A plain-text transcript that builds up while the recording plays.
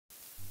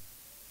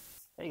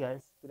Hey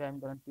guys, today I'm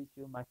gonna teach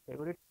you my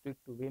favorite trick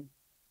to win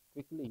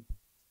quickly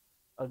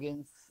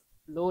against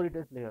low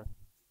rated player.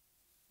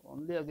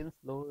 Only against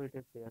low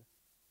rated player.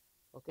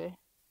 Okay,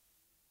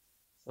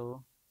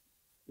 so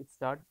it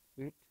starts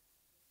with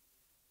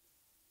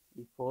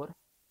e4,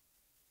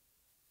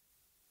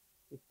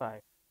 e5,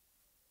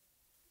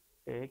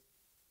 take,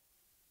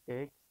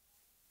 take,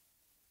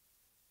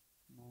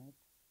 knight,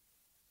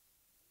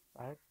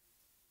 5,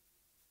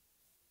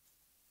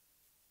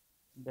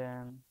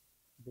 then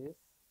this,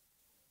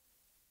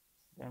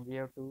 then we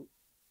have to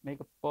make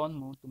a pawn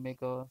move to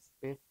make a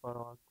space for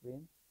our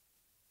queen.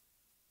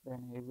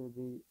 Then it will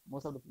be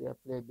most of the player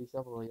play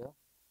bishop over here.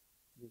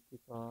 We keep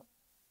our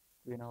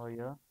queen over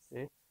here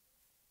safe.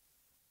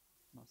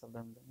 Most of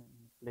them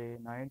play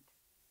knight,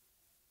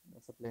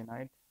 also play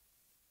knight.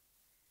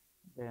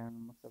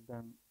 Then most of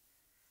them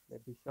play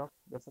bishop,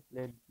 they also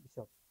play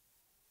bishop.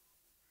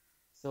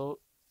 So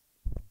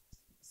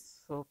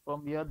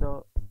from here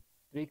the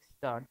trick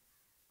starts.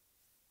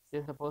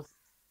 Say suppose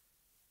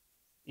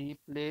he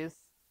plays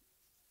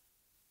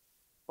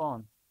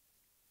pawn.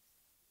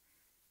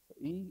 So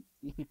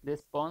if he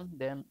plays pawn,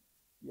 then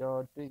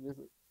your trick will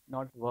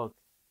not work.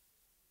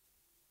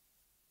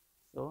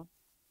 So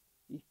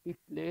if he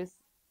plays,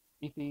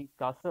 if he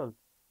castles,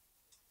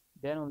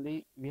 then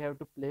only we have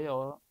to play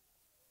our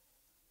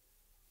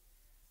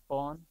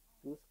pawn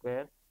to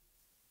square.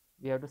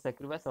 We have to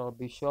sacrifice our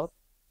bishop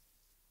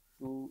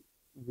to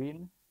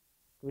win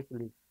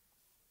quickly.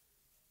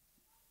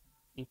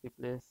 If he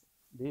plays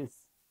this,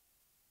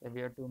 then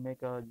we have to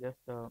make a just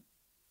a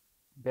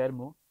bear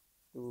move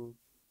to.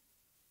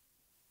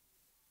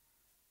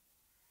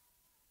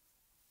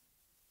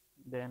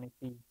 Then if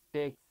he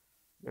takes,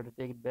 you have to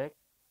take it back.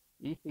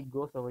 If he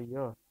goes over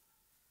here,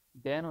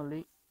 then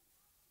only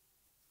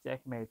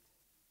checkmate.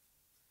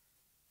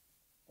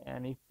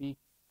 And if he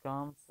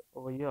comes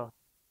over here,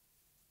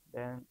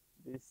 then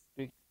this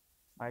trick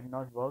might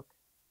not work.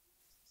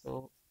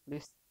 So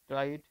please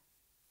try it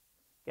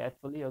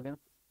carefully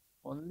against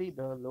only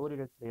the low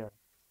rated player.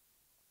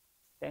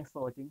 Thanks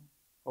for watching.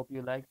 Hope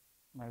you liked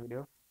my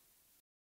video.